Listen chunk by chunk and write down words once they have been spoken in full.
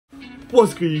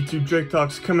What's good, YouTube? Drake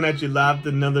Talks coming at you live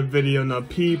with another video. Now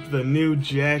peep the new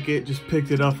jacket. Just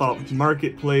picked it up off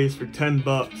Marketplace for 10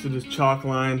 bucks. It is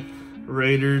Chalkline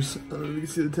Raiders. You can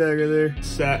see the tag right there.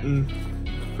 Satin,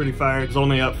 pretty fire. It's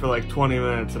only up for like 20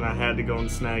 minutes and I had to go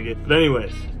and snag it. But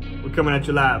anyways, we're coming at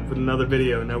you live with another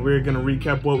video. Now we're gonna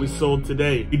recap what we sold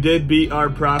today. We did beat our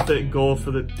profit goal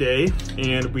for the day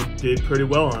and we did pretty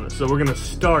well on it. So we're gonna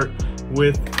start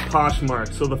with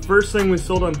Poshmark. So the first thing we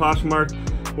sold on Poshmark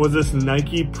was this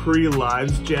Nike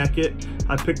Pre-Lives jacket.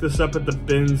 I picked this up at the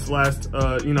bins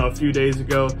a few days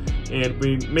ago, and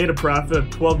we made a profit of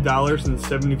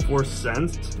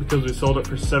 $12.74 because we sold it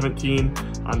for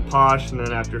 $17 on Posh, and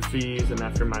then after fees and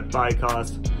after my buy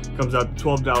cost, comes out to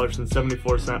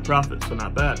 $12.74 profit, so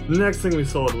not bad. The next thing we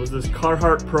sold was this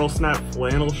Carhartt Pearl Snap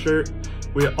flannel shirt.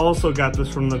 We also got this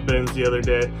from the bins the other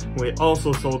day. We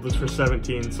also sold this for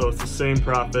 $17, so it's the same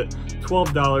profit,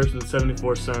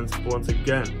 $12.74 once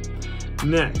again.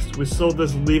 Next, we sold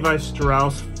this Levi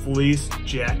Strauss fleece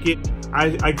jacket.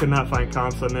 I could not find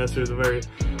comps on this. It was a very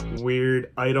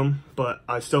weird item, but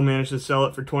I still managed to sell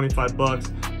it for 25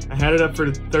 bucks. I had it up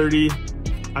for 30,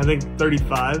 I think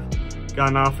 35.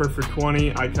 Got an offer for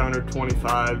 20, I countered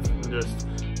 25, and just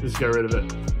got rid of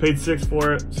it. Paid 6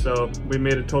 for it, so we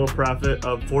made a total profit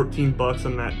of 14 bucks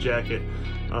on that jacket.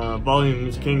 Volume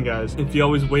is king, guys. If you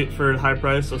always wait for a high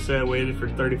price, so say I waited for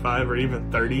 35 or even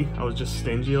 30, I was just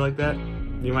stingy like that,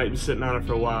 you might be sitting on it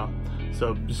for a while.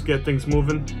 So just get things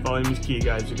moving. Volume is key,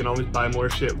 guys. You can always buy more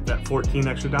shit with that 14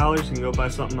 extra dollars. You can go buy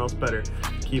something else better.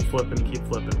 Keep flipping, keep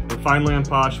flipping. And finally on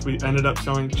Posh, we ended up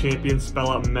selling Champion Spell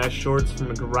Out mesh shorts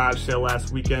from a garage sale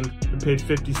last weekend. We paid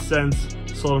 50 cents,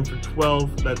 sold them for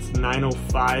 12. That's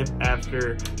 $9.05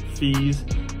 after fees.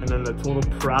 And then the total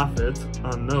profit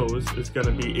on those is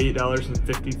gonna be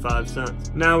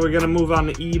 $8.55. Now we're gonna move on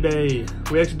to eBay.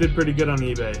 We actually did pretty good on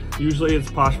eBay. Usually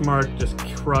it's Poshmark just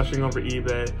crushing over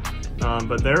eBay.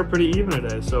 But they were pretty even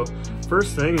today. So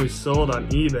first thing we sold on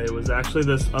eBay was actually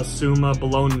this Asuma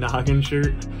below noggin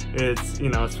shirt. It's,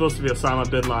 it's supposed to be Osama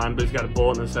bin Laden, but he's got a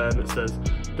bullet in his head and it says,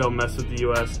 "Don't mess with the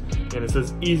US." And it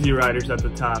says Easy Riders at the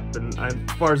top. And as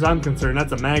far as I'm concerned,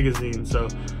 that's a magazine. So,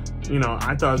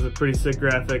 I thought it was a pretty sick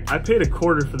graphic. I paid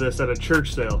 $0.25 for this at a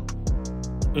church sale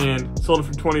and sold it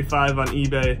for 25 on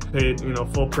eBay, paid,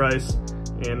 full price.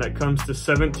 And that comes to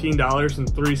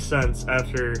 $17.03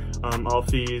 after all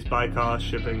fees, buy cost,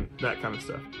 shipping, that kind of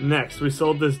stuff. Next, we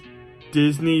sold this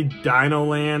Disney Dino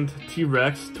Land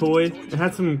T-Rex toy. It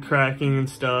had some cracking and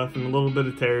stuff and a little bit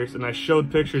of tears, and I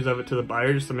showed pictures of it to the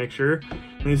buyer just to make sure.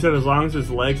 And he said as long as his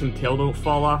legs and tail don't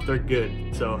fall off, they're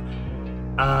good. So,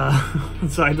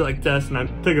 so I had to test, and I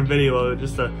took a video of it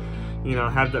just to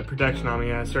have that protection on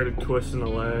me. I started twisting the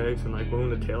legs and moving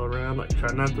the tail around,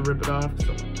 trying not to rip it off.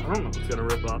 So I don't know if it's gonna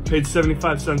rip off. Paid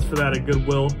 75 cents for that at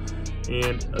Goodwill,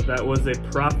 and that was a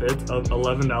profit of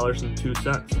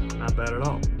 $11.02. Not bad at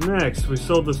all. Next, we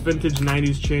sold this vintage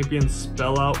 90s Champion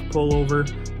Spell Out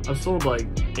pullover. I've sold 8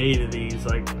 of these.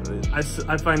 I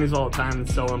find these all the time and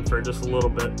sell them for just a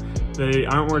little bit. They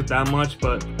aren't worth that much,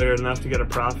 but they're enough to get a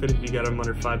profit if you get them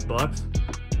under 5 bucks.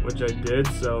 Which I did,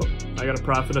 so I got a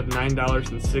profit of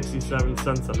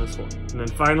 $9.67 on this one. And then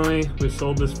finally, we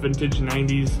sold this vintage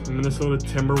 90s Minnesota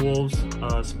Timberwolves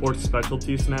sports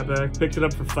specialty snapback. Picked it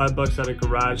up for 5 bucks at a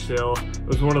garage sale. It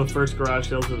was one of the first garage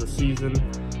sales of the season,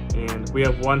 and we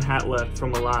have 1 hat left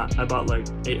from a lot. I bought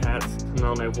 8 hats, and I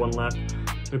only have 1 left.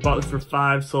 We bought it for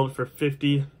 5, sold it for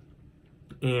 50,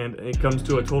 and it comes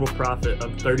to a total profit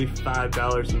of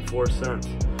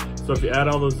 $35.04. So if you add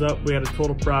all those up, we had a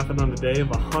total profit on the day of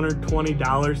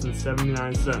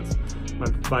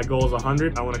 $120.79. My goal is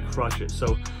 100. I want to crush it.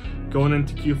 So going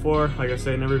into Q4, like I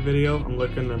say in every video, I'm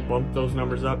looking to bump those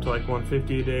numbers up to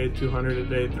 150 a day, 200 a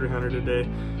day, 300 a day.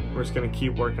 We're just going to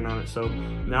keep working on it. So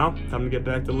now, time to get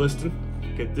back to listing.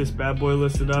 Get this bad boy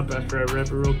listed up after I wrap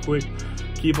it real quick.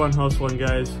 Keep on hustling,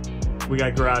 guys. We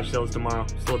got garage sales tomorrow,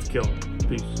 so let's kill it.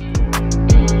 Peace.